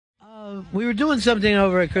we were doing something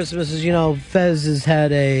over at Christmas. As you know, Fez has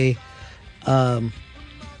had he's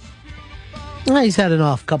had an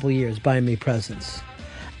off couple years buying me presents.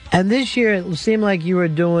 And this year, it seemed like you were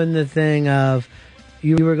doing the thing of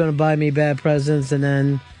you were going to buy me bad presents and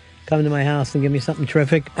then come to my house and give me something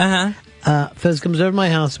terrific. Fez comes over to my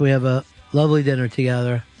house. We have a lovely dinner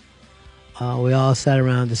together. We all sat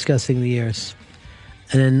around discussing the years.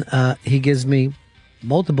 And then he gives me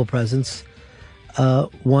multiple presents.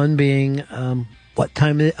 One being a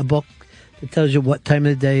book that tells you what time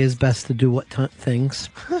of the day is best to do what things.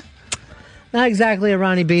 Not exactly a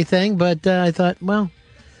Ronnie B thing, but I thought, well,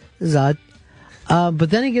 this is odd. But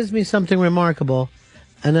then he gives me something remarkable,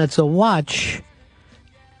 and that's a watch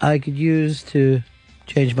I could use to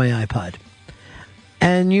change my iPod.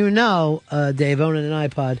 And you know, Dave, owning an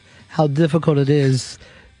iPod, how difficult it is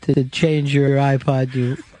to change your iPod.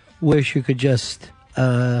 You wish you could just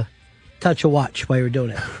touch a watch while you're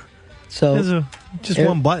doing it. So there's just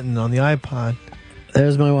one button on the iPod.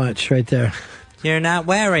 There's my watch right there. You're not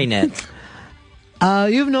wearing it.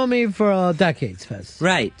 You've known me for decades, Fez.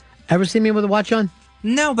 Right. Ever seen me with a watch on?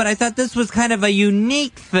 No, but I thought this was kind of a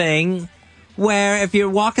unique thing where if you're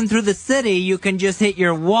walking through the city, you can just hit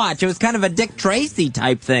your watch. It was kind of a Dick Tracy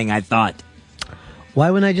type thing, I thought.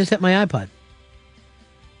 Why wouldn't I just hit my iPod?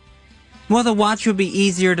 Well, the watch would be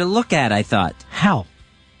easier to look at, I thought. How?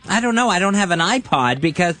 I don't know. I don't have an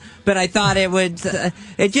iPod but I thought it would.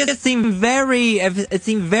 It just seemed very. It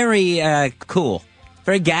seemed very cool,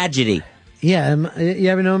 very gadgety. Yeah, you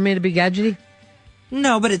ever known me to be gadgety?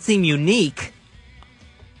 No, but it seemed unique.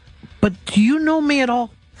 But do you know me at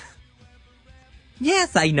all?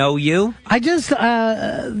 Yes, I know you. I just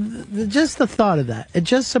the thought of that, it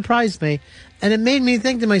just surprised me, and it made me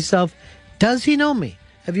think to myself, does he know me?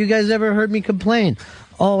 Have you guys ever heard me complain?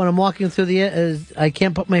 Oh, when I'm walking through I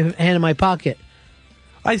can't put my hand in my pocket.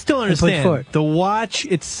 I still understand. The watch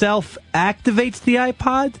itself activates the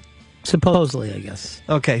iPod? Supposedly, I guess.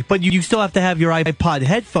 Okay, but you still have to have your iPod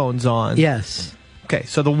headphones on. Yes. Okay,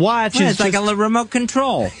 so the watch is it's like a remote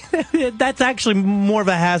control. That's actually more of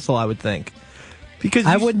a hassle, I would think. Because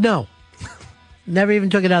I wouldn't know. Never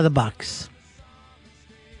even took it out of the box.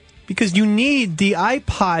 Because you need the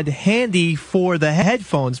iPod handy for the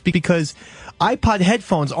headphones, because iPod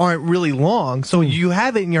headphones aren't really long, so you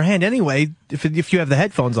have it in your hand anyway if you have the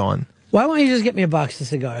headphones on. Why won't you just get me a box of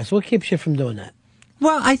cigars? What keeps you from doing that?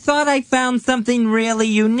 Well, I thought I found something really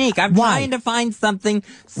unique. I'm trying to find something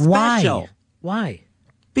special. Why?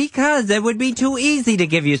 Because it would be too easy to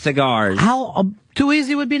give you cigars. How too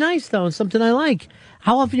easy would be nice, though, and something I like.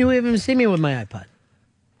 How often do you even see me with my iPod?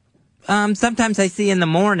 Sometimes I see in the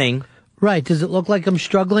morning. Right. Does it look like I'm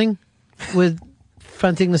struggling with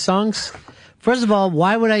fronting the songs? First of all,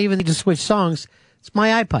 why would I even need to switch songs? It's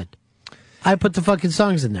my iPod. I put the fucking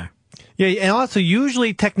songs in there. Yeah, and also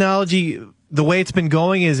usually technology, the way it's been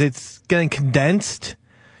going is it's getting condensed.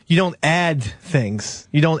 You don't add things.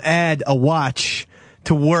 You don't add a watch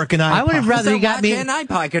to work an iPod. I would have rather he got me an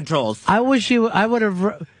iPod controls. I wish he would.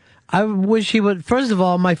 First of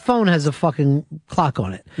all, my phone has a fucking clock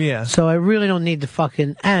on it. Yeah. So I really don't need to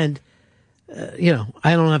fucking, and, I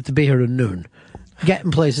don't have to be here till noon.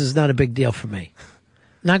 Getting places is not a big deal for me.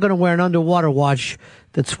 Not going to wear an underwater watch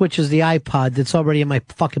that switches the iPod that's already in my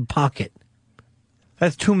fucking pocket.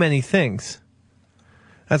 That's too many things.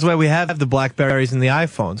 That's why we have the BlackBerries and the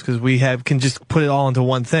iPhones, because we can just put it all into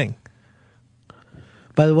one thing.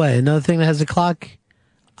 By the way, another thing that has a clock,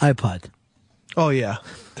 iPod. Oh, yeah.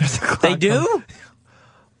 There's a clock. They do?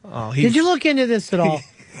 Did you look into this at all?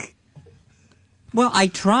 Well, I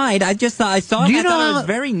tried. I thought it was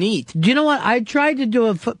very neat. Do you know what? I tried to do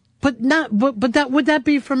it, but would that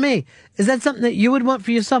be for me? Is that something that you would want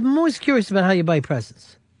for yourself? I'm always curious about how you buy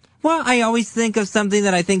presents. Well, I always think of something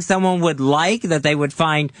that I think someone would like, that they would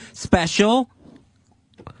find special.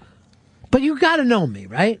 But you gotta know me,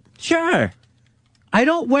 right? Sure. I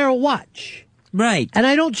don't wear a watch. Right. And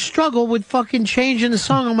I don't struggle with fucking changing the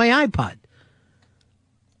song on my iPod.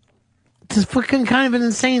 It's fucking kind of an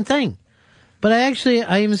insane thing. But I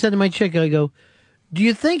even said to my chick, I go, do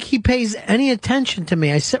you think he pays any attention to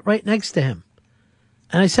me? I sit right next to him.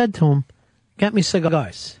 And I said to him, get me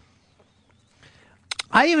cigars.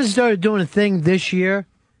 I even started doing a thing this year.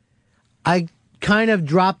 I kind of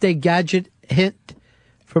dropped a gadget hint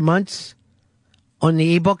for months on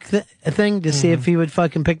the ebook thing to see if he would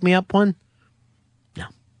fucking pick me up one. No.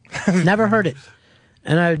 Never heard it.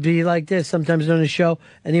 And I would be like this sometimes during the show,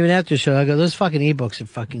 and even after the show, I go, those fucking ebooks are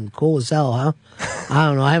fucking cool as hell, huh? I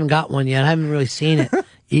don't know. I haven't got one yet. I haven't really seen it.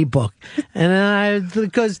 Ebook. And then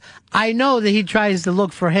because I know that he tries to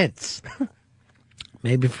look for hints.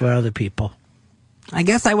 Maybe for other people. I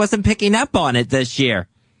guess I wasn't picking up on it this year.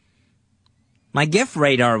 My gift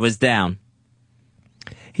radar was down.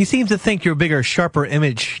 He seems to think you're a bigger, sharper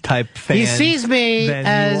image type fan. He sees me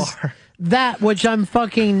as that, which I'm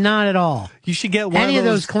fucking not at all. You should get one Any of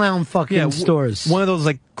those clown fucking stores. One of those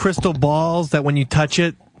like crystal balls that when you touch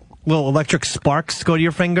it, little electric sparks go to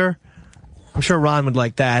your finger. I'm sure Ron would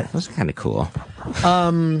like that. That's kind of cool.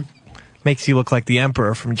 Makes you look like the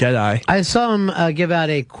Emperor from Jedi. I saw him give out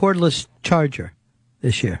a cordless charger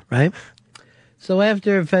this year, right? So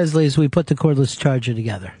after Fesley's, we put the cordless charger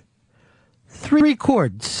together. 3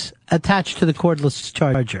 cords attached to the cordless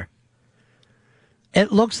charger.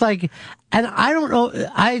 It looks like, and I don't know,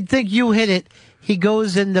 I think you hit it. He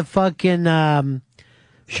goes into fucking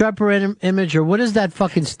Sharper Image, or what is that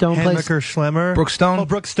fucking stone place? Hammaker Schlemmer? Brookstone? Oh,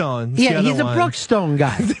 Brookstone. Yeah, he's a Brookstone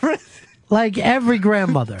guy. Like every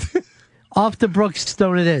grandmother. Off the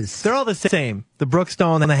Brookstone it is. They're all the same. The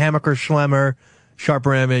Brookstone and the Hammaker Schlemmer,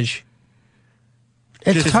 Sharper Image.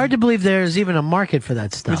 It's hard to believe there's even a market for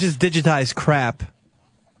that stuff. Which is digitized crap.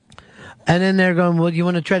 And then they're going, well, you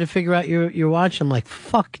want to try to figure out your watch? I'm like,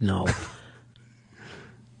 fuck no.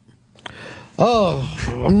 Oh,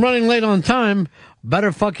 I'm running late on time.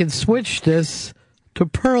 Better fucking switch this to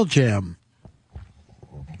Pearl Jam.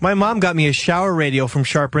 My mom got me a shower radio from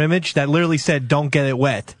Sharper Image that literally said, "Don't get it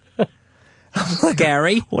wet."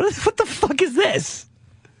 Scary. What the fuck is this?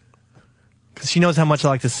 Because she knows how much I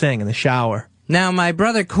like to sing in the shower. Now, my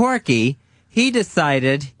brother Corky, he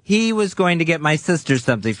decided he was going to get my sister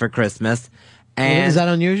something for Christmas. And is that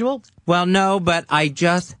unusual? Well, no, but I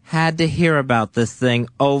just had to hear about this thing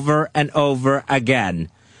over and over again.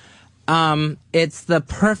 It's the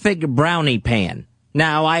perfect brownie pan.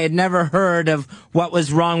 Now, I had never heard of what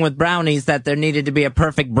was wrong with brownies, that there needed to be a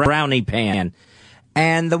perfect brownie pan.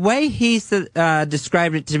 And the way he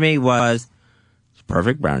described it to me was, it's a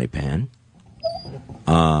perfect brownie pan.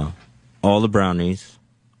 All the brownies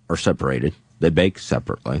are separated. They bake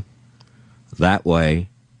separately. That way,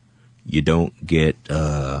 you don't get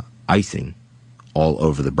icing all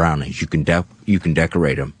over the brownies. You can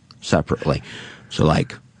decorate them separately. So,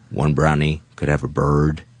 like, one brownie could have a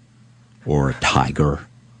bird or a tiger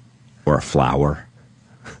or a flower.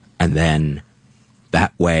 And then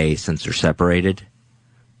that way, since they're separated,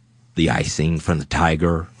 the icing from the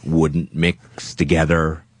tiger wouldn't mix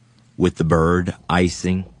together with the bird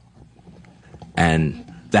icing. And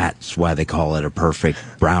that's why they call it a perfect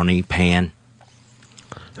brownie pan.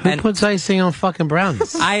 Who puts icing on fucking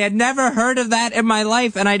brownies? I had never heard of that in my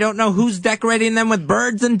life, and I don't know who's decorating them with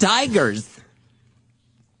birds and tigers.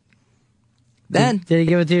 Then, did he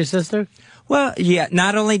give it to your sister? Well, yeah,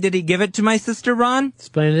 not only did he give it to my sister, Ron.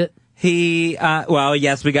 Explained it? He, well,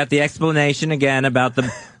 yes, we got the explanation again about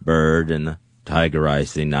the bird and the tiger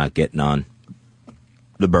icing not getting on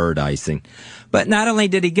the bird icing. But not only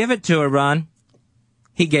did he give it to her, Ron,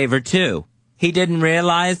 he gave her 2. He didn't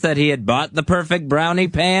realize that he had bought the perfect brownie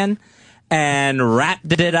pan and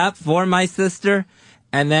wrapped it up for my sister,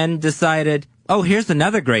 and then decided, oh, here's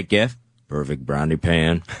another great gift. Perfect brownie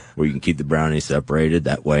pan where you can keep the brownies separated.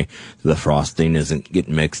 That way the frosting isn't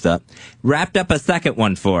getting mixed up. Wrapped up a second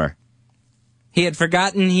one for her. He had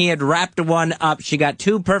forgotten he had wrapped one up. She got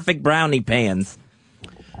 2 perfect brownie pans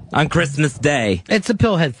on Christmas Day. It's a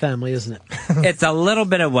pillhead family, isn't it? It's a little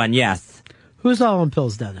bit of one, yes. Who's all on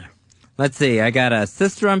pills down there? Let's see. I got a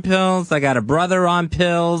sister on pills. I got a brother on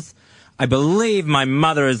pills. I believe my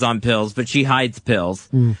mother is on pills, but she hides pills.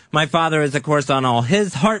 My father is, of course, on all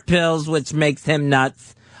his heart pills, which makes him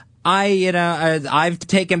nuts. I've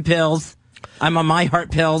taken pills. I'm on my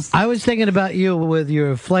heart pills. I was thinking about you with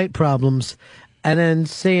your flight problems, and then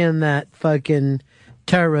seeing that fucking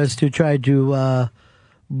terrorist who tried to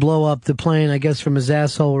blow up the plane, I guess from his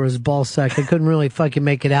asshole or his ball sack. I couldn't really fucking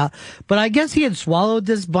make it out. But I guess he had swallowed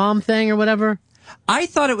this bomb thing or whatever. I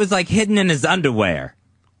thought it was like hidden in his underwear.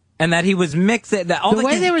 And that he was mixing. The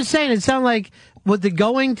way they were saying it sounded like, with the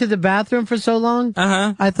going to the bathroom for so long,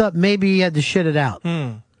 I thought maybe he had to shit it out.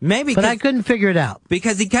 Maybe, but I couldn't figure it out.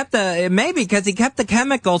 Because he kept the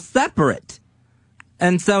chemicals separate.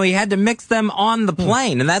 And so he had to mix them on the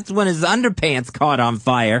plane, and that's when his underpants caught on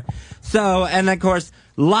fire. So, and of course,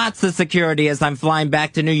 lots of security as I'm flying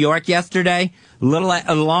back to New York yesterday.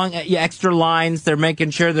 Long extra lines. They're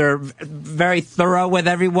making sure they're very thorough with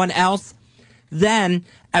everyone else. Then,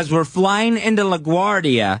 as we're flying into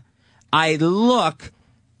LaGuardia, I look,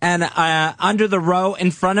 and under the row in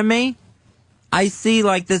front of me, I see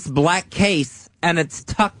like this black case, and it's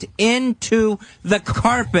tucked into the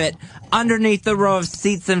carpet underneath the row of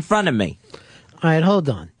seats in front of me. All right, hold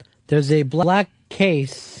on. There's a black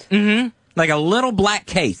case. Like a little black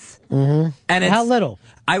case. And how little?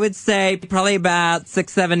 I would say probably about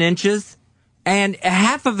 6, 7 inches. And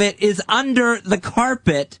half of it is under the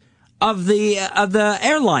carpet of the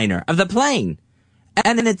airliner, of the plane.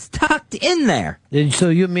 And then it's tucked in there. So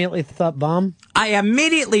you immediately thought bomb? I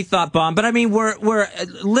immediately thought bomb, but I mean, we're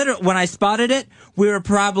literally, when I spotted it, we were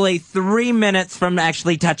probably 3 minutes from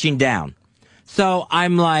actually touching down. So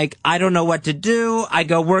I'm like, I don't know what to do. I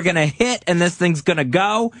go, we're going to hit and this thing's going to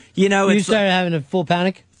go. You know, You started having a full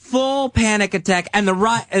panic? Full panic attack, and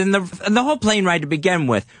the whole plane ride to begin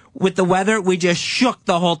with the weather, we just shook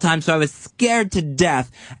the whole time, so I was scared to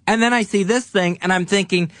death. And then I see this thing, and I'm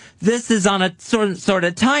thinking, this is on a sort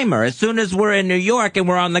of timer. As soon as we're in New York and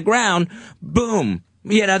we're on the ground, boom,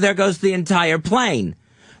 you know, there goes the entire plane.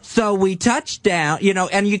 So we touch down, you know,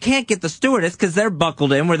 and you can't get the stewardess because they're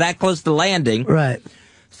buckled in. We're that close to landing. Right.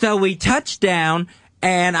 So we touch down.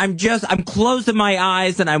 And I'm closing my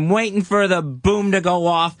eyes and I'm waiting for the boom to go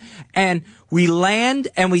off. And we land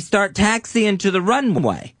and we start taxiing to the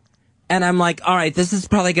runway. And I'm like, all right, this is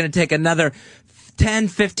probably going to take another 10,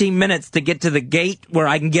 15 minutes to get to the gate where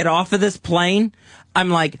I can get off of this plane. I'm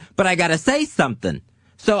like, but I got to say something.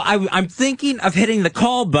 So I'm thinking of hitting the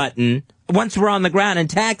call button once we're on the ground and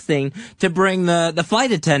taxiing to bring the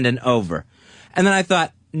flight attendant over. And then I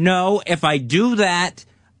thought, no, if I do that,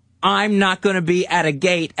 I'm not going to be at a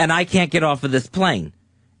gate and I can't get off of this plane.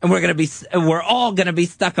 And we're all going to be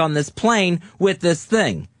stuck on this plane with this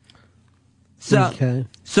thing.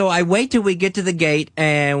 So I wait till we get to the gate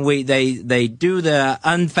and they do the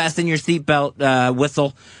unfasten your seatbelt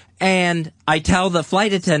whistle. And I tell the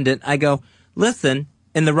flight attendant, I go, listen,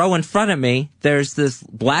 in the row in front of me, there's this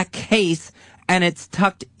black case and it's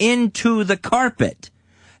tucked into the carpet.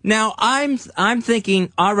 Now, I'm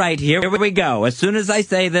thinking, all right, here we go. As soon as I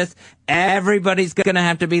say this, everybody's going to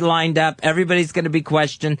have to be lined up. Everybody's going to be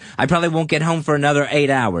questioned. I probably won't get home for another 8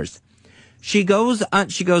 hours. She goes,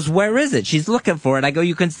 where is it? She's looking for it. I go,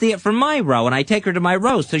 you can see it from my row. And I take her to my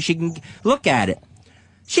row so she can look at it.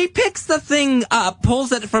 She picks the thing up,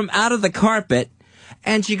 pulls it from out of the carpet,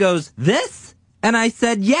 and she goes, this? And I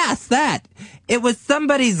said, yes, that. It was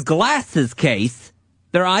somebody's glasses case.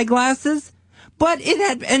 Their eyeglasses. But it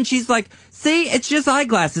had, and she's like, see, it's just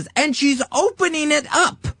eyeglasses. And she's opening it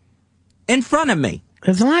up in front of me.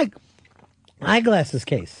 It's like eyeglasses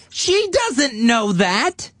case. She doesn't know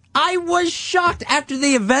that. I was shocked after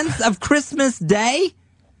the events of Christmas Day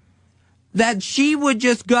that she would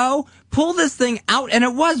just go, pull this thing out, and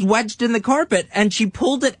it was wedged in the carpet, and she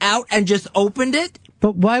pulled it out and just opened it.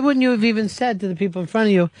 But why wouldn't you have even said to the people in front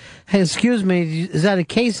of you, hey, excuse me, is that a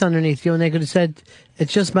case underneath you? And they could have said,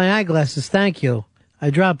 it's just my eyeglasses, thank you. I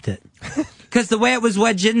dropped it. Because the way it was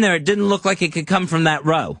wedged in there, it didn't look like it could come from that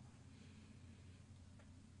row.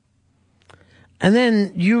 And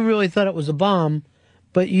then you really thought it was a bomb,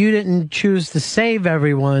 but you didn't choose to save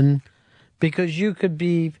everyone because you could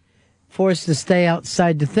be forced to stay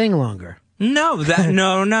outside the thing longer. No,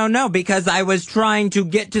 no, because I was trying to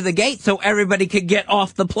get to the gate so everybody could get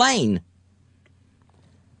off the plane.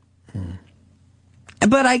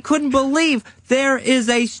 But I couldn't believe there is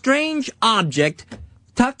a strange object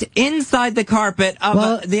tucked inside the carpet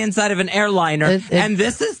of the inside of an airliner, and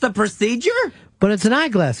this is the procedure? But it's an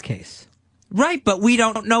eyeglass case. Right, but we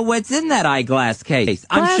don't know what's in that eyeglass case.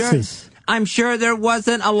 Glasses. I'm sure there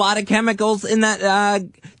wasn't a lot of chemicals in that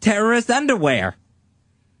terrorist underwear.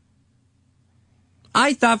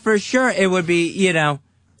 I thought for sure it would be, you know,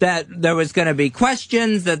 that there was going to be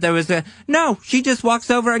questions, that there was a... No, she just walks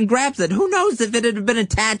over and grabs it. Who knows if it had been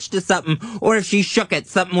attached to something or if she shook it,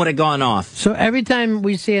 something would have gone off. So every time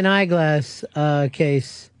we see an eyeglass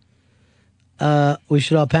case, we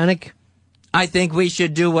should all panic? I think we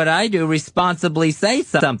should do what I do, responsibly say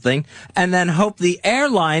something, and then hope the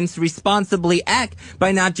airlines responsibly act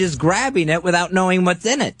by not just grabbing it without knowing what's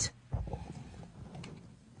in it.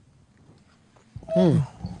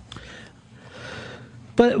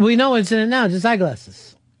 But we know what's in it now, just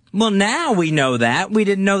eyeglasses. Well, now we know that. We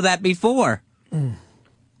didn't know that before.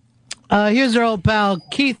 Here's our old pal,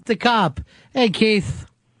 Keith the cop. Hey, Keith.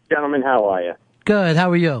 Gentlemen, how are you? Good.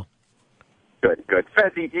 How are you? Good, good.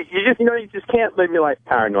 Fezzi, you just can't live your life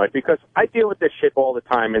paranoid because I deal with this shit all the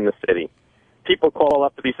time in the city. People call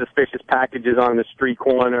up to these suspicious packages on the street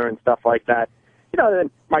corner and stuff like that. You know,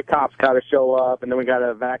 then my cops got to show up, and then we got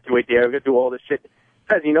to evacuate the area. We got to do all this shit.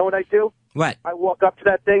 Fezzi, you know what I do? What? I walk up to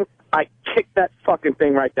that thing, I kick that fucking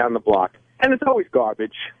thing right down the block. And it's always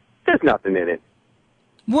garbage. There's nothing in it.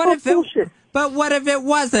 But what if it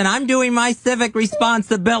wasn't? I'm doing my civic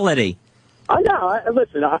responsibility. I know.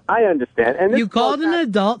 Listen, I understand. And you called an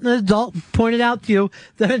adult, and an adult pointed out to you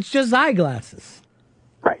that it's just eyeglasses.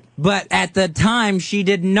 Right. But at the time, she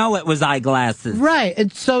didn't know it was eyeglasses. Right.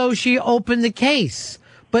 And so she opened the case.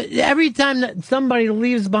 But every time that somebody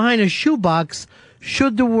leaves behind a shoebox,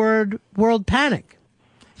 should the world panic?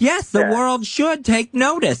 Yes, the world should take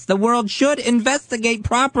notice. The world should investigate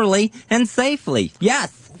properly and safely.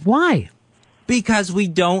 Yes. Why? Because we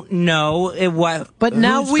don't know But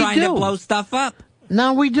now who's we trying do. to blow stuff up.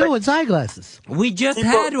 Now we do. It's eyeglasses. We just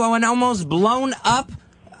had one almost blown up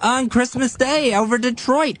on Christmas Day over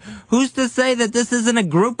Detroit. Who's to say that this isn't a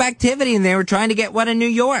group activity and they were trying to get one in New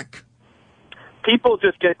York? People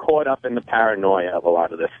just get caught up in the paranoia of a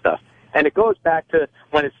lot of this stuff. And it goes back to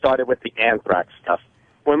when it started with the anthrax stuff.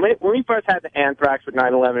 When we first had the anthrax with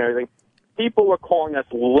 9/11 and everything, people were calling us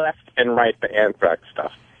left and right for anthrax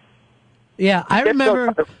stuff. Yeah, I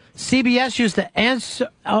remember CBS used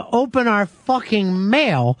to open our fucking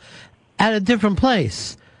mail at a different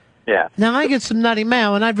place. Yeah. Now I get some nutty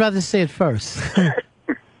mail, and I'd rather say it first.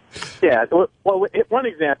 Yeah. Well, one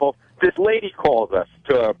example, this lady calls us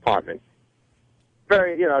to her apartment.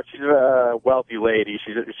 Very, she's a wealthy lady.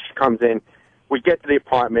 She comes in. We get to the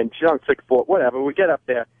apartment. She's on 6th floor, whatever. We get up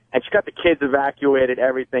there, and she's got the kids evacuated,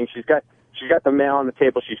 everything. She's got the mail on the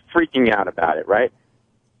table. She's freaking out about it, right?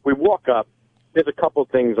 We walk up. There's a couple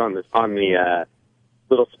things on the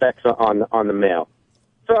little specks on the mail.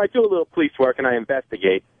 So I do a little police work and I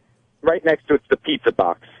investigate. Right next to it's the pizza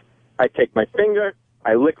box. I take my finger,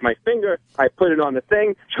 I lick my finger, I put it on the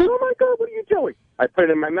thing. She goes, "Oh my God, what are you doing?" I put it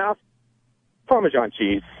in my mouth. Parmesan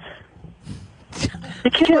cheese. You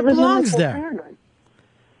can't What belongs there? Paranoid.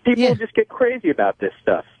 People just get crazy about this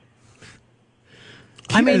stuff.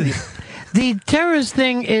 I mean, the terrorist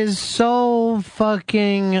thing is so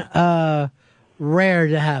fucking rare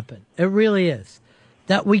to happen. It really is.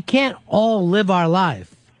 That we can't all live our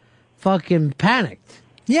life fucking panicked.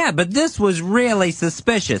 Yeah, but this was really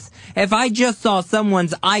suspicious. If I just saw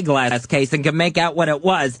someone's eyeglass case and could make out what it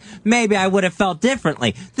was, maybe I would have felt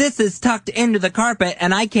differently. This is tucked into the carpet,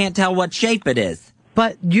 and I can't tell what shape it is.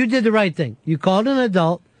 But you did the right thing. You called an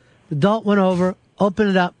adult. The adult went over,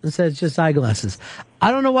 opened it up, and said it's just eyeglasses.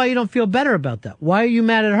 I don't know why you don't feel better about that. Why are you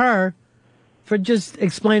mad at her for just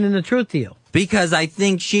explaining the truth to you? Because I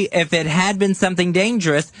think if it had been something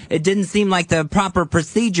dangerous, it didn't seem like the proper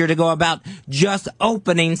procedure to go about just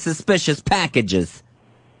opening suspicious packages.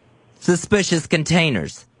 Suspicious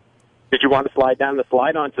containers. Did you want to slide down the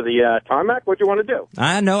slide onto the tarmac? What do you want to do?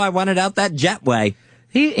 I know, I wanted out that jetway.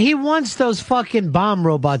 He wants those fucking bomb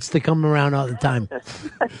robots to come around all the time.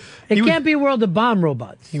 It can't be a world of bomb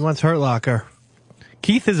robots. He wants Hurt Locker.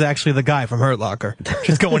 Keith is actually the guy from Hurt Locker.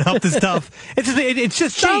 Just going up to stuff. It's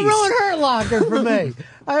just cheese. Don't ruin Hurt Locker for me.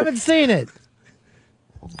 I haven't seen it.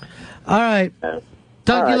 All right.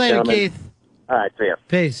 Talk to you later, gentlemen. Keith. All right, see ya.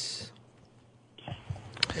 Peace.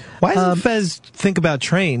 Why doesn't Fez think about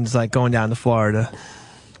trains like going down to Florida?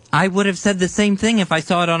 I would have said the same thing if I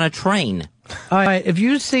saw it on a train. All right, if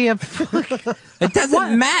you see a... It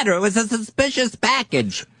doesn't matter. It was a suspicious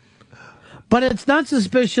package. But it's not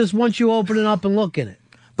suspicious once you open it up and look in it.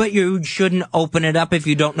 But you shouldn't open it up if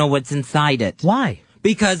you don't know what's inside it. Why?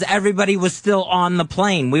 Because everybody was still on the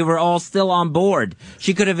plane. We were all still on board.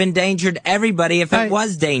 She could have endangered everybody if it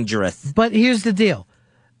was dangerous. But here's the deal.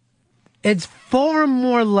 It's far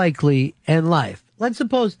more likely in life. Let's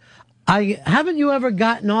suppose... haven't you ever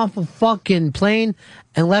gotten off a fucking plane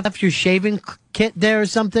and left your shaving kit there or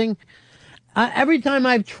something? Every time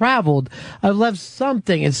I've traveled, I've left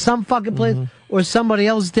something in some fucking place or somebody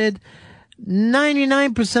else did.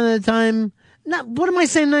 99% of the time, what am I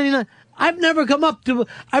saying 99? I've never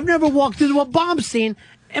walked into a bomb scene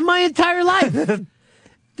in my entire life.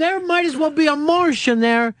 There might as well be a Martian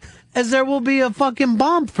there as there will be a fucking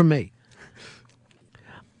bomb for me.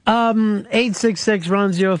 866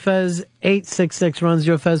 Ron Zero Fez, 866 Ron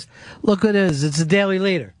Zero Fez. Look what it is. It's a Daily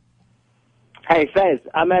Leader. Hey, Fez,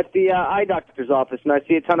 I'm at the eye doctor's office, and I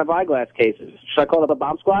see a ton of eyeglass cases. Should I call up a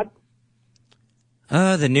bomb squad?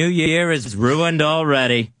 The new year is ruined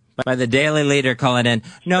already by the Daily Leader calling in.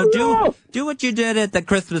 No, do what you did at the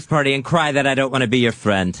Christmas party and cry that I don't want to be your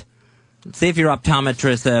friend. See if your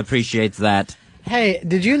optometrist appreciates that. Hey,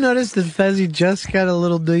 did you notice that Fezzy just got a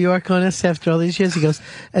little New York on us after all these years? He goes,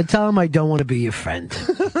 and tell him I don't want to be your friend.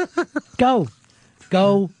 Go,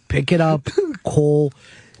 pick it up, call.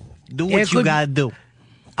 Do what you gotta do.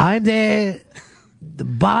 I'm there. The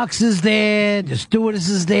box is there. The stewardess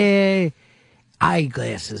is there.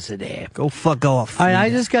 Eyeglasses are there. Go fuck off. All right, I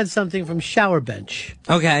just got something from Shower Bench,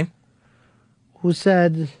 Okay. who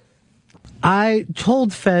said, I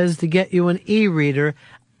told Fez to get you an e-reader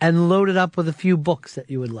and load it up with a few books that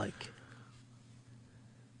you would like.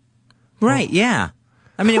 Right, yeah.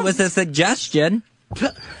 I mean, it was a suggestion.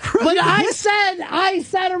 But I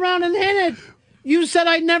sat around and hid it. You said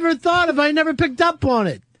I never thought of it. I never picked up on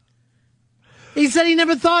it. He said he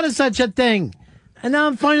never thought of such a thing. And now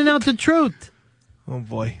I'm finding out the truth. Oh,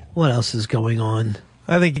 boy. What else is going on?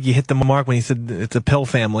 I think you hit the mark when you said it's a pill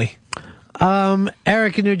family.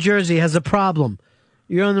 Eric in New Jersey has a problem.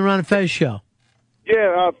 You're on the Ron and Fez show.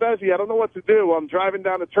 Yeah, Fezzy, I don't know what to do. I'm driving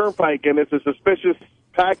down the turnpike, and it's a suspicious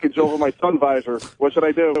package over my sun visor. What should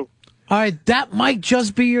I do? All right, that might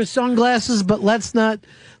just be your sunglasses, but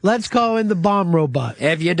let's call in the bomb robot.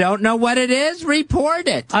 If you don't know what it is, report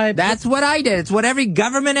it. That's what I did. It's what every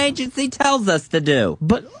government agency tells us to do.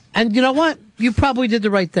 And you know what? You probably did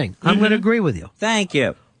the right thing. I'm going to agree with you. Thank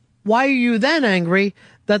you. Why are you then angry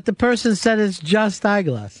that the person said it's just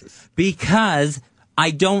eyeglasses? Because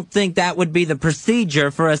I don't think that would be the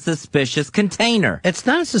procedure for a suspicious container. It's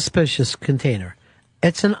not a suspicious container.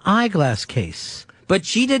 It's an eyeglass case. But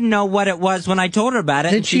she didn't know what it was when I told her about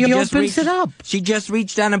it. Then she just opens it up. She just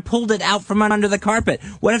reached down and pulled it out from under the carpet.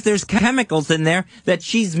 What if there's chemicals in there that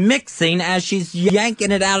she's mixing as she's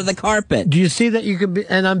yanking it out of the carpet? Do you see that you can be,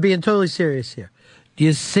 and I'm being totally serious here. Do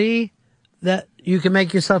you see that you can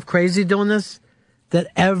make yourself crazy doing this? That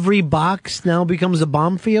every box now becomes a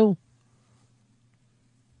bomb for you?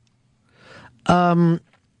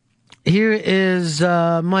 Here is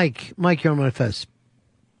Mike. Mike, you're on my Fez.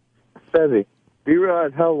 Fezzy, do you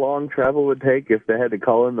realize how long travel would take if they had to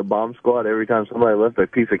call in the bomb squad every time somebody left a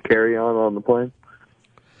piece of carry-on the plane?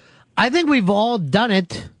 I think we've all done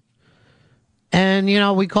it. And,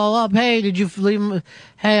 we call up, hey, did you leave?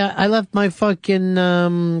 Hey, I left my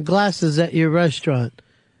fucking glasses at your restaurant.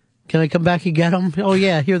 Can I come back and get them? Oh,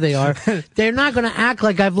 yeah, here they are. They're not going to act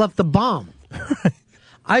like I've left the bomb.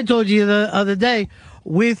 I told you the other day,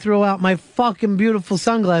 we threw out my fucking beautiful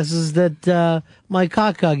sunglasses that my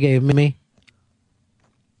caca gave me.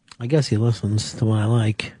 I guess he listens to what I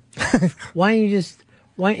like. Why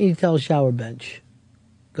don't you tell Shower Bench?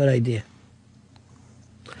 Good idea.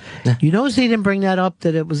 You notice he didn't bring that up,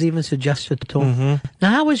 that it was even suggested to him? Mm-hmm.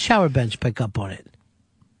 Now, how would Shower Bench pick up on it?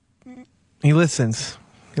 He listens.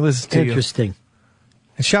 He listens to you. Interesting.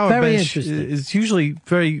 And Shower Bench is usually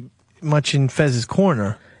very much in Fez's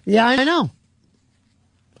corner. Yeah, I know.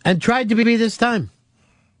 And tried to be this time.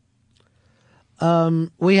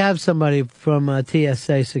 We have somebody from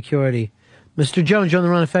TSA Security. Mr. Jones, you're on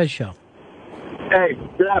the Ron and Fez show. Hey,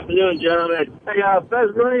 good afternoon, gentlemen. Hey, Fez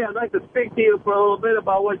Marie, I'd like to speak to you for a little bit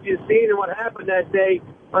about what you've seen and what happened that day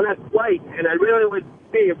on that flight. And I really would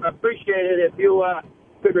appreciate it if you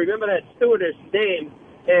could remember that stewardess' name.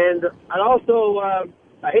 And I'd also,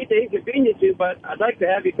 I hate to inconvenience you, but I'd like to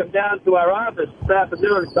have you come down to our office this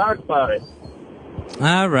afternoon and talk about it.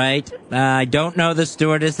 All right. I don't know the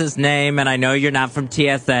stewardess's name, and I know you're not from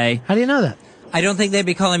TSA. How do you know that? I don't think they'd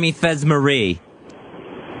be calling me Fez Marie.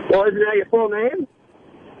 Well, isn't that your full name?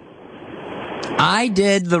 I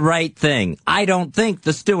did the right thing. I don't think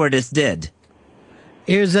the stewardess did.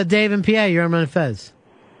 Here's Dave and PA. You're on Ron and Fez.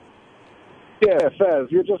 Yeah,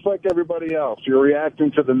 Fez, you're just like everybody else. You're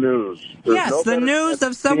reacting to the news. Yes, the news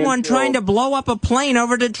of someone trying to blow up a plane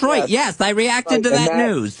over Detroit. Yes, I reacted to that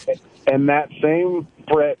news. And that same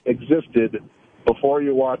threat existed before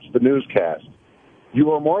you watched the newscast.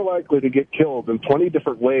 You are more likely to get killed in 20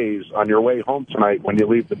 different ways on your way home tonight when you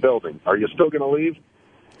leave the building. Are you still going to leave?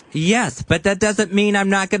 Yes, but that doesn't mean I'm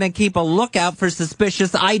not going to keep a lookout for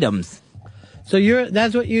suspicious items. So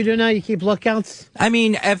that's what you do now? You keep lookouts? I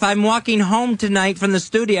mean, if I'm walking home tonight from the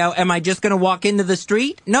studio, am I just going to walk into the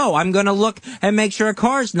street? No, I'm going to look and make sure a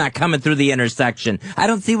car's not coming through the intersection. I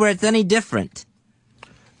don't see where it's any different.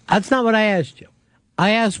 That's not what I asked you.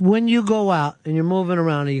 I asked when you go out and you're moving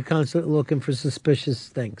around, are you constantly looking for suspicious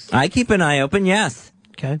things? I keep an eye open, yes.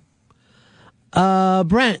 Okay.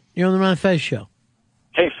 Brent, you're on the Ron and Fez show.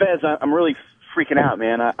 Hey, Fez, I'm really freaking out,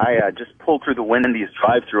 man. I just pulled through the Wendy's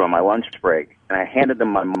drive-thru on my lunch break, and I handed them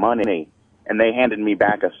my money, and they handed me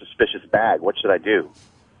back a suspicious bag. What should I do?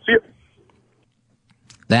 See you.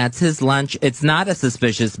 That's his lunch. It's not a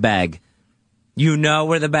suspicious bag. You know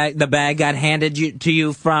where the bag got handed to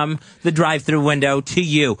you from the drive-thru window to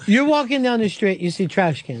you. You're walking down the street, you see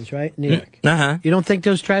trash cans, right? In New York. Uh-huh. You don't think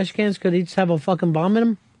those trash cans could each have a fucking bomb in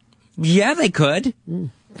them? Yeah, they could.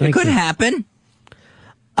 It could happen.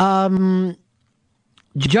 Jarhead,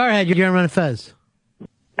 you're on Ron and Fez.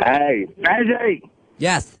 Hey, Fezzy.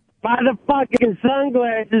 Yes. Motherfucking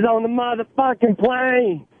sunglasses on the motherfucking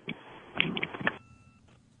plane.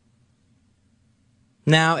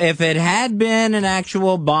 Now, if it had been an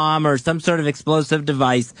actual bomb or some sort of explosive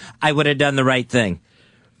device, I would have done the right thing.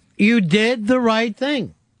 You did the right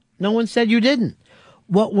thing. No one said you didn't.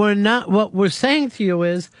 What we're saying to you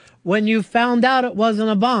is, when you found out it wasn't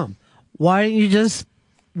a bomb? Why didn't you just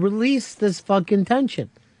release this fucking tension?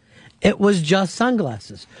 It was just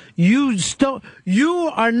sunglasses. You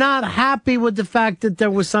are not happy with the fact that there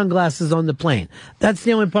were sunglasses on the plane. That's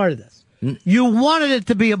the only part of this. You wanted it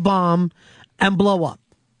to be a bomb and blow up.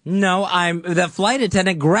 No, the flight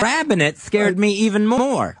attendant grabbing it scared me even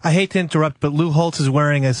more. I hate to interrupt, but Lou Holtz is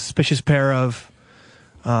wearing a suspicious pair of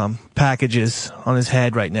packages on his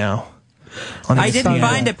head right now. I didn't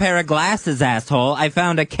find a pair of glasses, asshole. I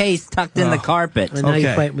found a case tucked in the carpet. And now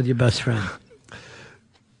you're fighting with your best friend.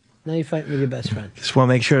 Now you're fighting with your best friend. Just want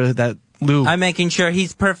to make sure that Lou... I'm making sure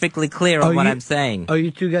he's perfectly clear on what I'm saying. Are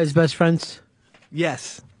you two guys best friends?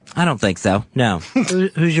 Yes. I don't think so. No.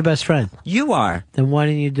 Who's your best friend? You are. Then why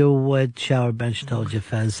didn't you do what Shower Bench told you,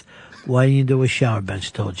 Fez? Why didn't you do what Shower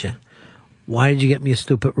Bench told you? Why did you get me a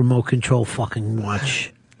stupid remote control fucking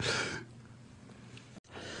watch?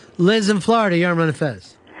 Liz in Florida, you're on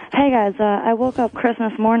Fez. Hey guys, I woke up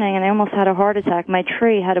Christmas morning and I almost had a heart attack. My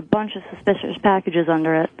tree had a bunch of suspicious packages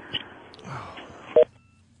under it.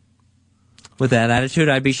 With that attitude,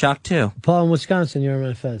 I'd be shocked too. Paul in Wisconsin, you're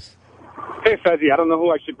on Fez. Hey, Fezzy, I don't know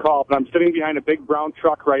who I should call, but I'm sitting behind a big brown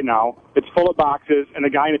truck right now. It's full of boxes, and a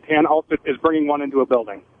guy in a tan outfit is bringing one into a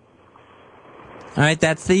building. All right,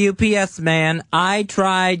 that's the UPS man. I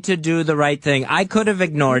tried to do the right thing. I could have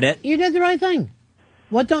ignored it. You did the right thing.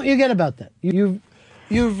 What don't you get about that?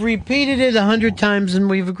 You've repeated it 100 times, and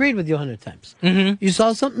we've agreed with you 100 times. Mm-hmm. You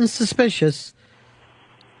saw something suspicious,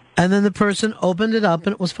 and then the person opened it up,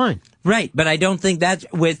 and it was fine. Right, but I don't think that's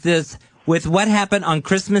with what happened on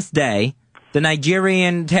Christmas Day, the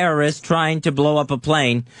Nigerian terrorists trying to blow up a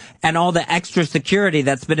plane, and all the extra security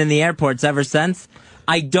that's been in the airports ever since.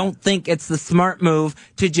 I don't think it's the smart move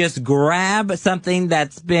to just grab something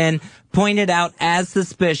that's been pointed out as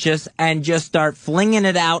suspicious and just start flinging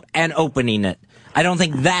it out and opening it. I don't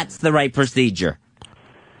think that's the right procedure.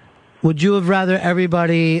 Would you have rather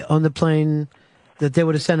everybody on the plane that they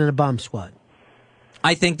would have sent in a bomb squad?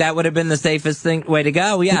 I think that would have been the safest way to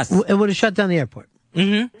go, yes. It would have shut down the airport.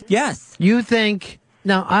 Mm-hmm. Yes. You think...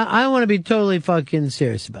 Now, I want to be totally fucking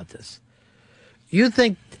serious about this. You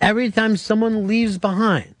think every time someone leaves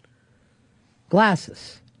behind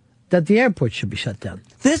glasses, that the airport should be shut down?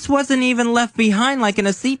 This wasn't even left behind like in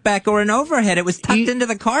a seat back or an overhead. It was tucked into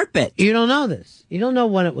the carpet. You don't know this. You don't know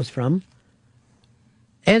when it was from.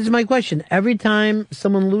 Answer my question. Every time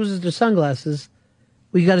someone loses their sunglasses,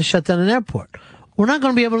 we got to shut down an airport. We're not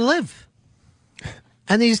going to be able to live.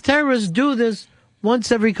 And these terrorists do this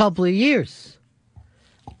once every couple of years.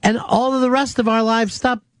 And all of the rest of our lives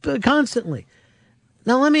stop constantly.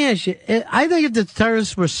 Now, let me ask you. I think if the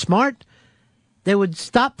terrorists were smart, they would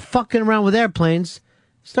stop fucking around with airplanes,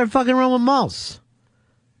 start fucking around with malls,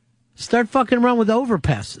 start fucking around with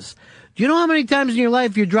overpasses. Do you know how many times in your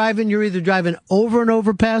life you're either driving over an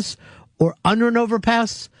overpass or under an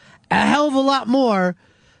overpass? A hell of a lot more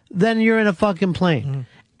than you're in a fucking plane. Mm.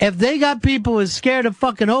 If they got people as scared of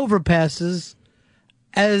fucking overpasses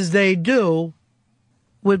as they do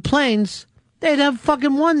with planes, they'd have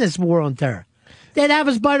fucking won this war on terror. They'd have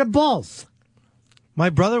us by the balls. My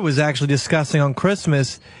brother was actually discussing on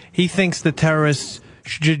Christmas, he thinks the terrorists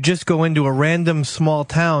should just go into a random small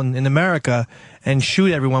town in America and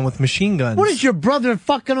shoot everyone with machine guns. What is your brother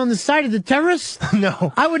fucking on the side of the terrorists?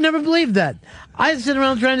 No. I would never believe that. I sit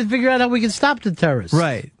around trying to figure out how we can stop the terrorists.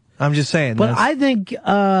 Right. I'm just saying. But I think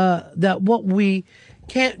that what we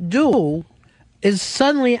can't do is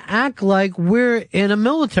suddenly act like we're in a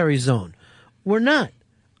military zone. We're not.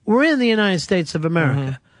 We're in the United States of America.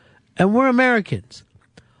 Mm-hmm. And we're Americans.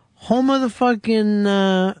 Home of the fucking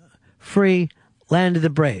free, land of the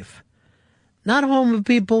brave. Not home of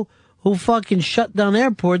people who fucking shut down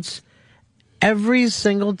airports every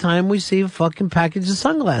single time we see a fucking package of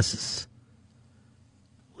sunglasses.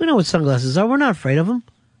 We know what sunglasses are. We're not afraid of them.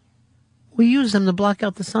 We use them to block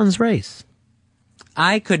out the sun's rays.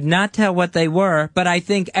 I could not tell what they were, but I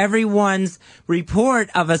think everyone's report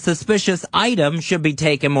of a suspicious item should be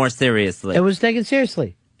taken more seriously. It was taken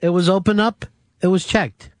seriously. It was opened up. It was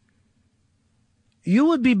checked. You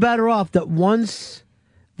would be better off that once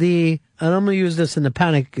and I'm going to use this in the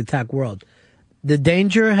panic attack world, the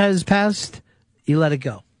danger has passed, you let it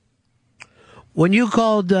go. When you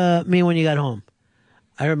called me when you got home,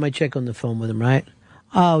 I heard my chick on the phone with him, right?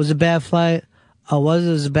 Oh, it was a bad flight. Oh, was it?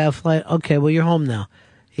 It was a bad flight? Okay, well, you're home now.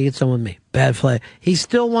 He gets on with me. Bad flight. He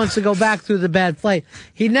still wants to go back through the bad flight.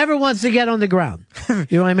 He never wants to get on the ground. You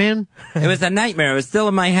know what I mean? It was a nightmare. It was still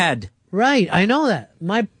in my head. Right, I know that.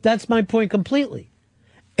 That's my point completely.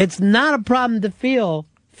 It's not a problem to feel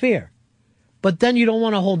fear, but then you don't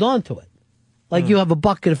want to hold on to it. Like you have a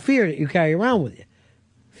bucket of fear that you carry around with you.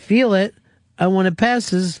 feel it, and when it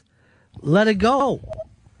passes, let it go.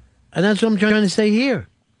 And that's what I'm trying to say here.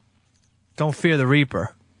 Don't fear the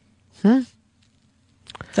Reaper. Hmm?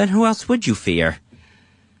 Then who else would you fear?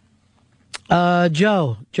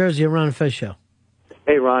 Joe, Jersey, Ron and Fez show.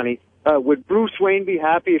 Hey, Ronnie. Would Bruce Wayne be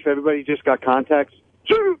happy if everybody just got contacts?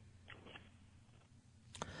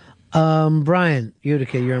 Brian,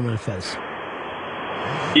 Utica, you're on Fez.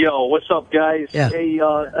 Yo, what's up, guys? Yeah. Hey,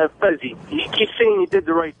 Fezzy, you keep saying you did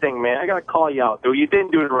the right thing, man. I gotta call you out, dude. You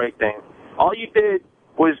didn't do the right thing. All you did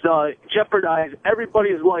was jeopardize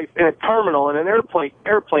everybody's life in a terminal, in an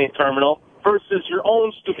airplane terminal, versus your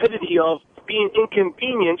own stupidity of being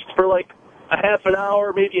inconvenienced for like a half an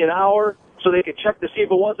hour, maybe an hour, so they could check to see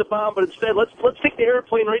if it was a bomb. But instead, let's take the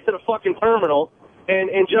airplane right to the fucking terminal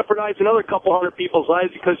and jeopardize another couple hundred people's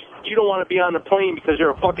lives because you don't want to be on the plane because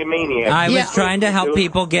you're a fucking maniac. I was trying to help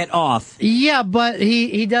people get off. Yeah, but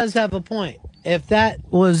he does have a point. If that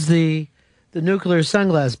was the nuclear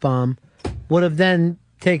sunglass bomb, would have then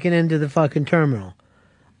taken into the fucking terminal.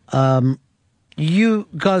 You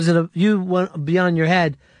went beyond your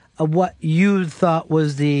head of what you thought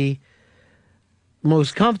was the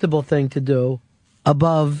most comfortable thing to do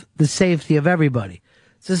above the safety of everybody.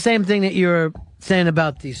 It's the same thing that you're saying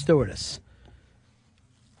about the stewardess.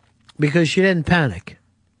 Because she didn't panic.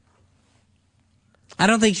 I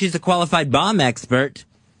don't think she's a qualified bomb expert.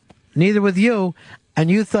 Neither with you.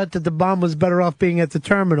 And you thought that the bomb was better off being at the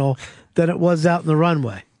terminal than it was out in the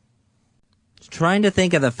runway. Trying to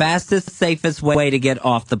think of the fastest, safest way to get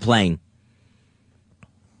off the plane.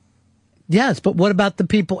 Yes, but what about the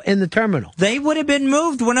people in the terminal? They would have been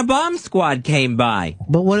moved when a bomb squad came by.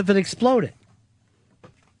 But what if it exploded?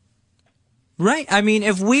 Right. I mean,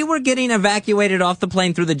 if we were getting evacuated off the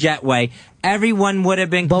plane through the jetway, everyone would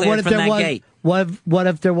have been cleared from that gate. What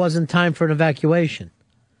if there wasn't time for an evacuation?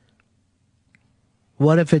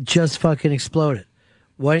 What if it just fucking exploded?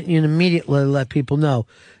 Why didn't you immediately let people know?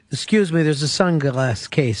 Excuse me, there's a sunglass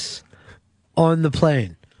case on the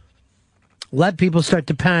plane. Let people start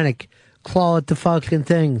to panic, claw at the fucking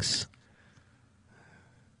things.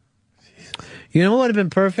 You know what would have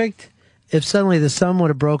been perfect? If suddenly the sun would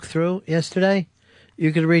have broke through yesterday,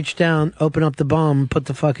 you could reach down, open up the bomb, and put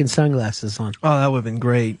the fucking sunglasses on. Oh, that would have been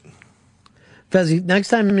great. Fezzy, next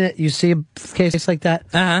time you see a case like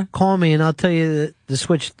that, call me and I'll tell you to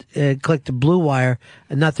switch, click the blue wire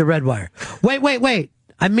and not the red wire. Wait.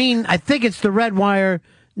 I think it's the red wire,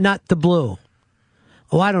 not the blue.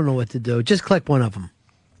 Oh, I don't know what to do. Just click one of them.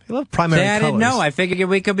 I love primary colors. I didn't know. I figured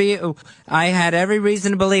we could be... I had every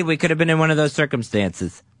reason to believe we could have been in one of those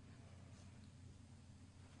circumstances.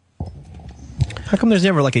 How come there's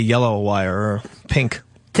never like a yellow wire or pink?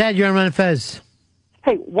 Ted, you're on Run Fez.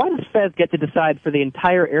 Hey, why does Fez get to decide for the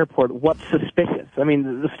entire airport what's suspicious? I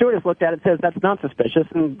mean, the stewardess looked at it, says that's not suspicious,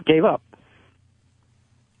 and gave up.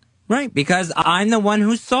 Right, because I'm the one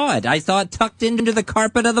who saw it. I saw it tucked into the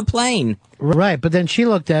carpet of the plane. Right, but then she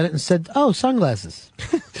looked at it and said, oh, sunglasses.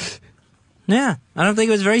 Yeah, I don't think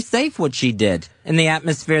it was very safe what she did in the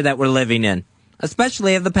atmosphere that we're living in,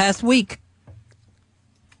 especially of the past week.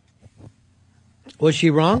 Was she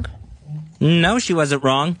wrong? No, she wasn't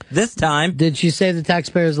wrong. This time. Did she save the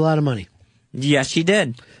taxpayers a lot of money? Yes, she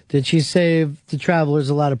did. Did she save the travelers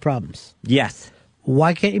a lot of problems? Yes.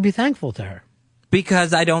 Why can't you be thankful to her?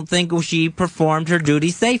 Because I don't think she performed her duty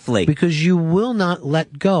safely. Because you will not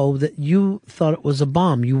let go that you thought it was a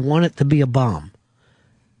bomb. You want it to be a bomb.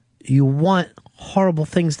 You want horrible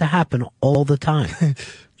things to happen all the time.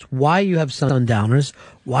 It's why you have sundowners,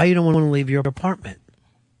 why you don't want to leave your apartment.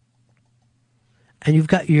 And you've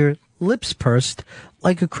got your lips pursed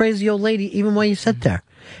like a crazy old lady even while you sit there.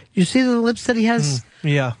 You see the lips that he has?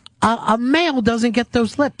 Yeah. A male doesn't get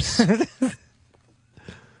those lips.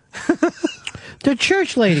 They're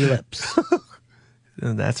church lady lips.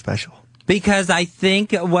 That's special. Because I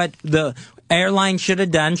think what the airline should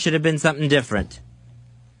have done should have been something different.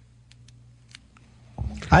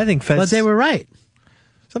 I think Fez... But they were right.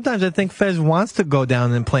 Sometimes I think Fez wants to go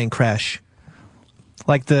down in plane crash.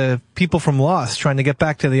 Like the people from Lost trying to get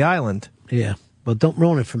back to the island. Yeah. Well, don't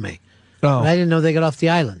ruin it for me. Oh. I didn't know they got off the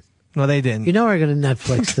island. No, they didn't. You know we're going to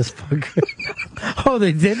Netflix this fucker. Oh,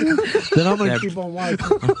 they didn't? Then I'm going to keep on watching.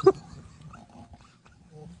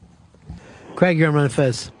 Craig, you're on Run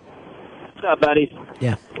Fez. What's up, buddy?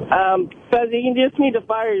 Yeah. Fez, you just need to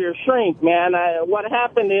fire your shrink, man. What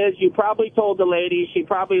happened is you probably told the lady. She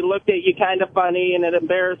probably looked at you kind of funny, and it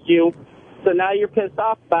embarrassed you. So now you're pissed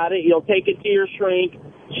off about it. You'll take it to your shrink.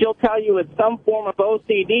 She'll tell you it's some form of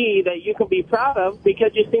OCD that you can be proud of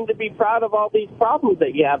because you seem to be proud of all these problems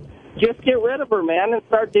that you have. Just get rid of her, man, and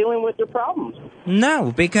start dealing with your problems.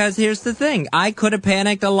 No, because here's the thing. I could have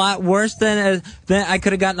panicked a lot worse than I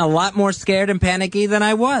could have gotten a lot more scared and panicky than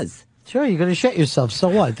I was. Sure, you're going to shit yourself. So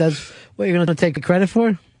what? That's what you're going to take the credit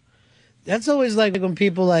for? That's always like when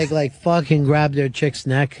people like fucking grab their chick's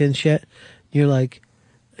neck and shit. You're like,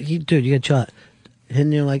 dude, you got shot.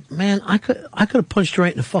 And you're like, man, I could have punched her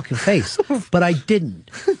right in the fucking face, but I didn't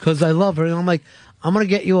because I love her. And I'm like, I'm going to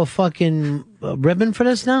get you a fucking ribbon for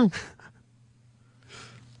this now?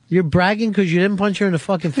 You're bragging because you didn't punch her in the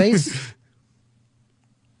fucking face?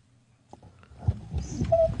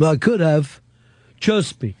 Well, I could have.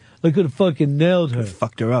 Trust me. I could have fucking nailed her.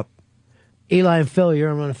 Fucked her up. Eli and Phil, you're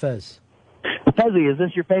on Fez. Fezzy, is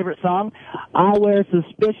this your favorite song? I wear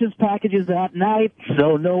suspicious packages at night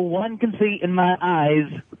so no one can see in my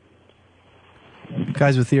eyes.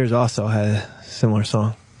 Guys with Ears also had a similar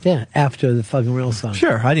song. Yeah, after the fucking real song.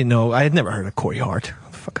 Sure, I didn't know. I had never heard of Corey Hart.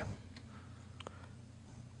 Fuck.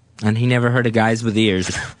 And he never heard of Guys with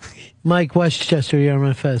Ears. Mike Westchester, you're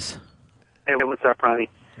on Fez. Hey, what's up, Ronnie?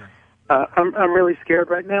 I'm really scared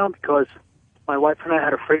right now because my wife and I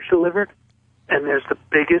had a fridge delivered, and there's the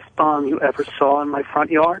biggest bomb you ever saw in my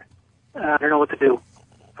front yard. I don't know what to do.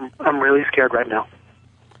 I'm really scared right now.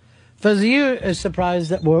 Fez, are you surprised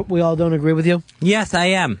that we all don't agree with you? Yes, I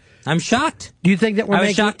am. I'm shocked. Do you think that I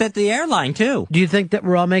was shocked at the airline, too. Do you think that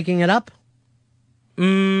we're all making it up?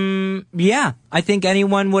 Yeah. I think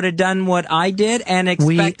anyone would have done what I did and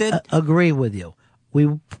expected. We agree with you.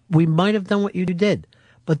 We might have done what you did,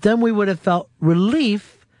 but then we would have felt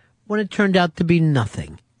relief when it turned out to be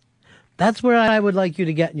nothing. That's where I would like you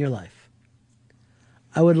to get in your life.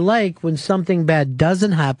 I would like, when something bad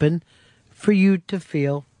doesn't happen, for you to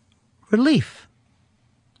feel relief.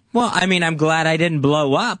 Well, I mean, I'm glad I didn't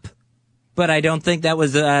blow up, but I don't think that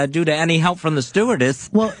was due to any help from the stewardess.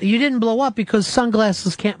 Well, you didn't blow up because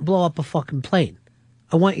sunglasses can't blow up a fucking plane.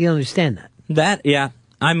 I want you to understand that. Yeah.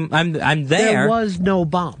 I'm there. There was no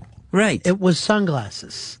bomb. Right. It was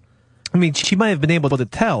sunglasses. I mean, she might have been able to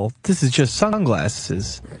tell. This is just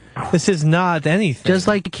sunglasses. This is not anything. Just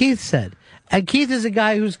like Keith said. And Keith is a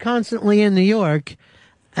guy who's constantly in New York,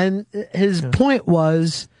 and his point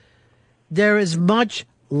was there is much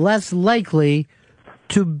less likely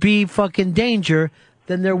to be fucking danger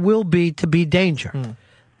than there will be to be danger.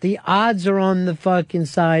 The odds are on the fucking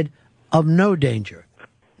side of no danger,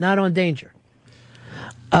 not on danger.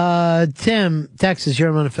 Tim, Texas,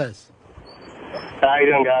 you're on Fez. How you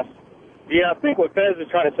doing, guys? Yeah, I think what Fez is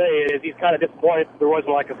trying to say is he's kind of disappointed there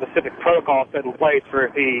wasn't like a specific protocol set in place for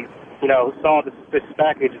if he, saw the suspicious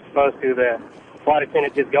package as opposed to the flight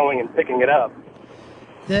attendant just going and picking it up.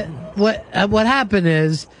 What happened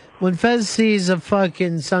is, when Fez sees a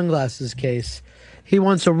fucking sunglasses case, he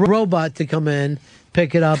wants a robot to come in,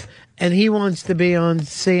 pick it up, and he wants to be on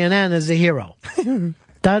CNN as a hero.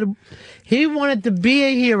 He wanted to be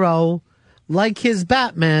a hero like his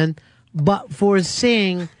Batman, but for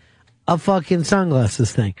seeing a fucking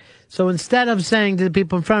sunglasses thing. So instead of saying to the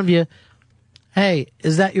people in front of you, hey,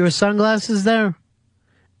 is that your sunglasses there?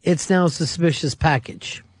 It's now a suspicious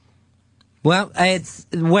package. Well, it's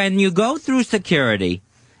when you go through security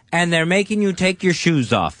and they're making you take your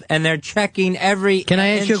shoes off and they're checking every Can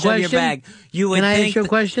I ask you a inch of question? your bag. You would Can I think ask you a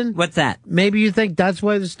question? What's that? Maybe you think that's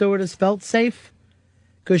why the stewardess felt safe?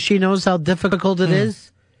 Because she knows how difficult it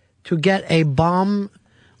is to get a bomb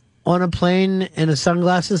on a plane in a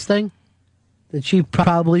sunglasses thing? That she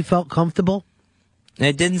probably felt comfortable?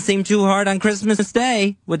 It didn't seem too hard on Christmas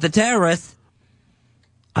Day with the terrorists.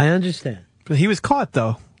 I understand. But he was caught,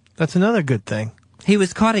 though. That's another good thing. He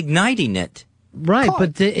was caught igniting it. Right,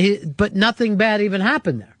 but nothing bad even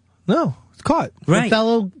happened there. No, it's caught. The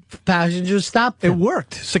fellow passengers stopped him. It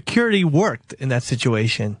worked. Security worked in that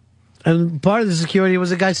situation. And part of the security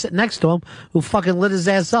was a guy sitting next to him who fucking lit his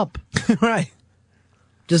ass up. Right.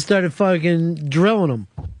 Just started fucking drilling him.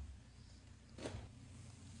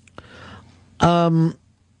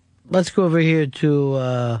 Let's go over here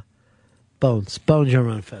to Bones. Bones, you're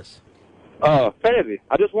on Fez. Fezzy,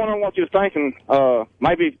 I just wondering what you was thinking.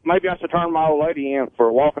 Maybe I should turn my old lady in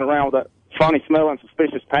for walking around with that funny smelling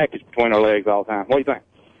suspicious package between her legs all the time. What do you think?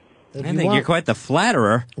 I think you're quite the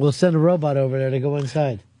flatterer. We'll send a robot over there to go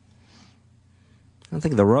inside. I don't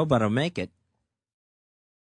think the robot will make it.